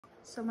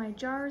So my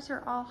jars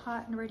are all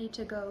hot and ready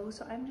to go,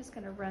 so I'm just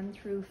gonna run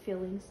through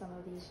filling some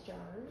of these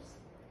jars.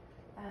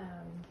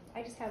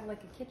 I just have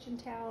like a kitchen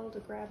towel to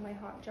grab my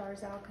hot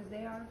jars out because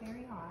they are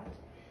very hot.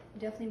 I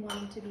definitely want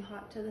them to be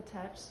hot to the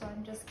touch, so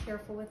I'm just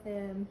careful with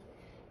them.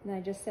 And I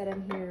just set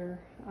them here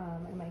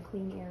in my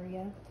clean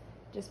area.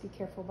 Just be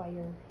careful by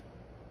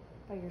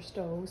your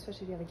stove,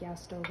 especially if you have a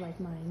gas stove like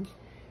mine.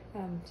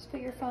 Just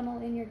put your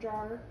funnel in your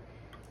jar.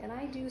 And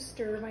I do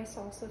stir my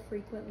salsa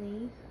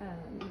frequently,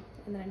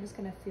 and then I'm just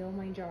gonna fill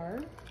my jar.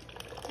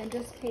 And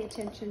just pay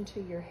attention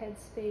to your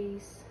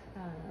headspace,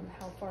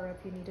 how far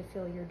up you need to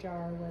fill your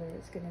jar, whether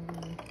it's gonna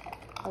be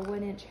a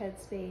 1-inch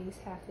headspace,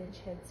 1/2-inch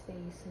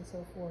headspace, and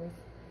so forth.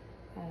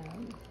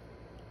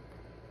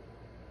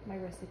 My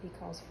recipe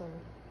calls for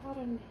about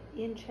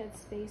 1-inch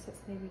headspace.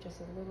 That's maybe just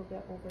a little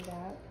bit over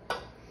that.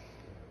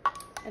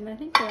 And I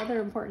think the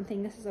other important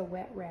thing, this is a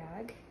wet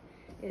rag,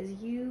 is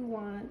you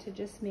want to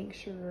just make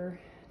sure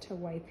to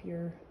wipe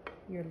your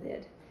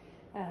lid,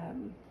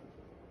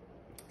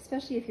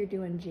 especially if you're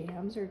doing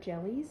jams or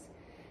jellies,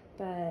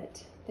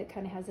 but that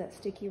kind of has that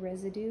sticky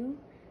residue.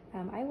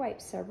 I wipe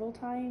several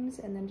times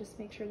and then just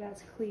make sure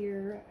that's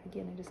clear.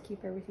 Again, I just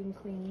keep everything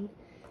clean.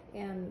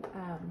 And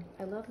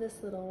I love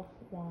this little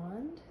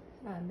wand,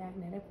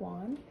 magnetic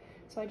wand.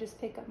 So I just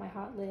pick up my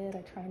hot lid.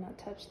 I try not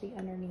to touch the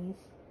underneath,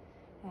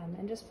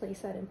 and just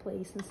place that in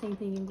place. And same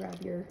thing, you can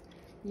grab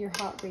your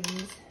hot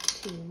rings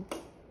too.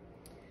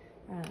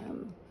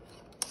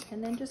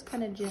 And then just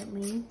kind of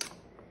gently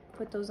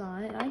put those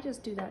on. And I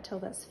just do that till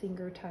that's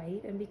finger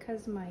tight. And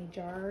because my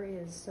jar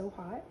is so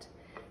hot,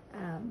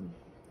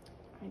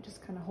 I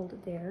just kind of hold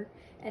it there.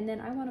 And then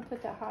I want to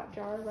put that hot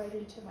jar right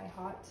into my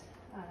hot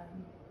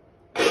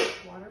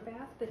water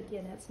bath. But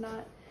again, it's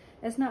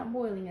not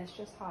boiling, it's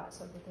just hot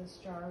so that this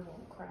jar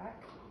won't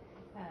crack.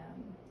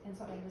 And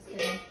so I'm just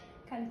gonna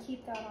kind of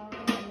keep that on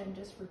and then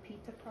just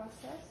repeat the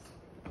process.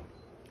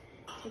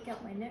 Take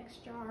out my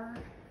next jar.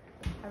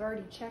 I've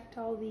already checked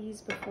all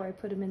these before I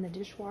put them in the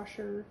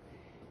dishwasher.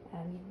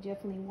 You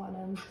definitely want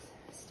them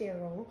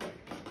sterile.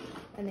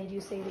 And they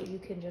do say that you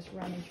can just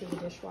run them through the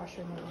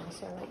dishwasher now.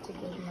 So I like to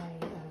give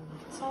my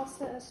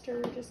salsa a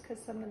stir just because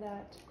some of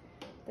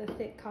the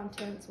thick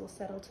contents will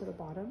settle to the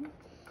bottom.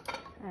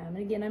 And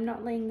again, I'm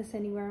not laying this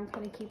anywhere. I'm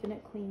kind of keeping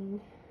it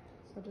clean.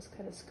 So I'll just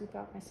kind of scoop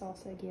out my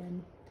salsa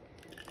again,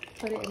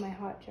 put it in my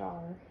hot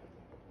jar.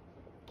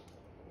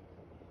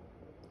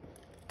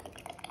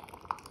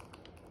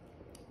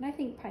 And I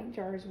think pint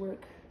jars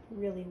work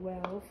really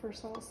well for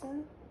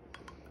salsa.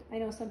 I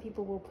know some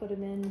people will put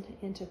them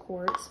into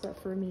quarts, but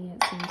for me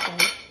it seems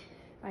like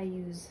I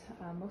use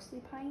mostly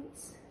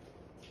pints.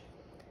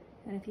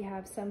 And if you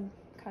have some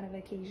kind of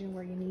occasion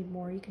where you need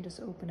more, you can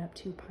just open up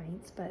 2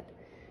 pints. But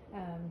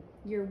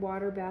your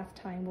water bath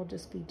time will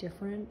just be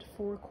different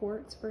for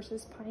quarts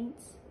versus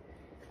pints.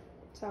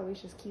 So I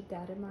always just keep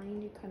that in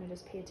mind. You kind of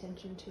just pay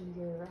attention to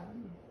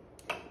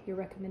your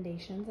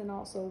recommendations, and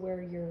also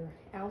where your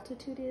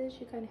altitude is.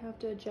 You kind of have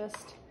to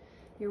adjust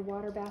your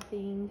water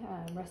bathing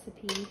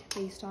recipe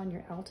based on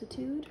your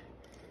altitude.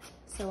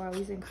 So I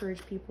always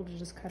encourage people to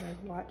just kind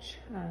of watch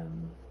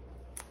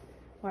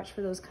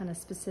for those kind of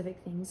specific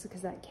things,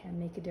 because that can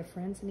make a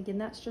difference. And again,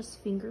 that's just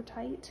finger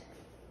tight.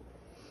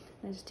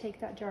 And just take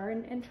that jar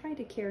and try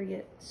to carry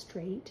it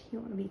straight. You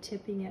don't want to be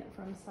tipping it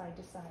from side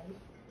to side.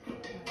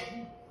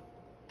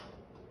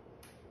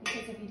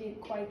 Because if you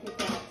didn't quite get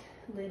that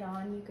lid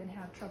on, you can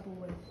have trouble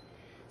with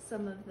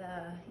some of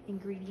the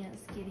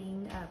ingredients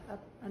getting up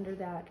under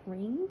that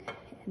ring,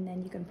 and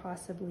then you can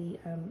possibly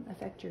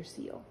affect your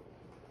seal.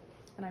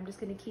 And I'm just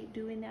going to keep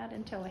doing that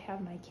until I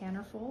have my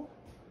canner full.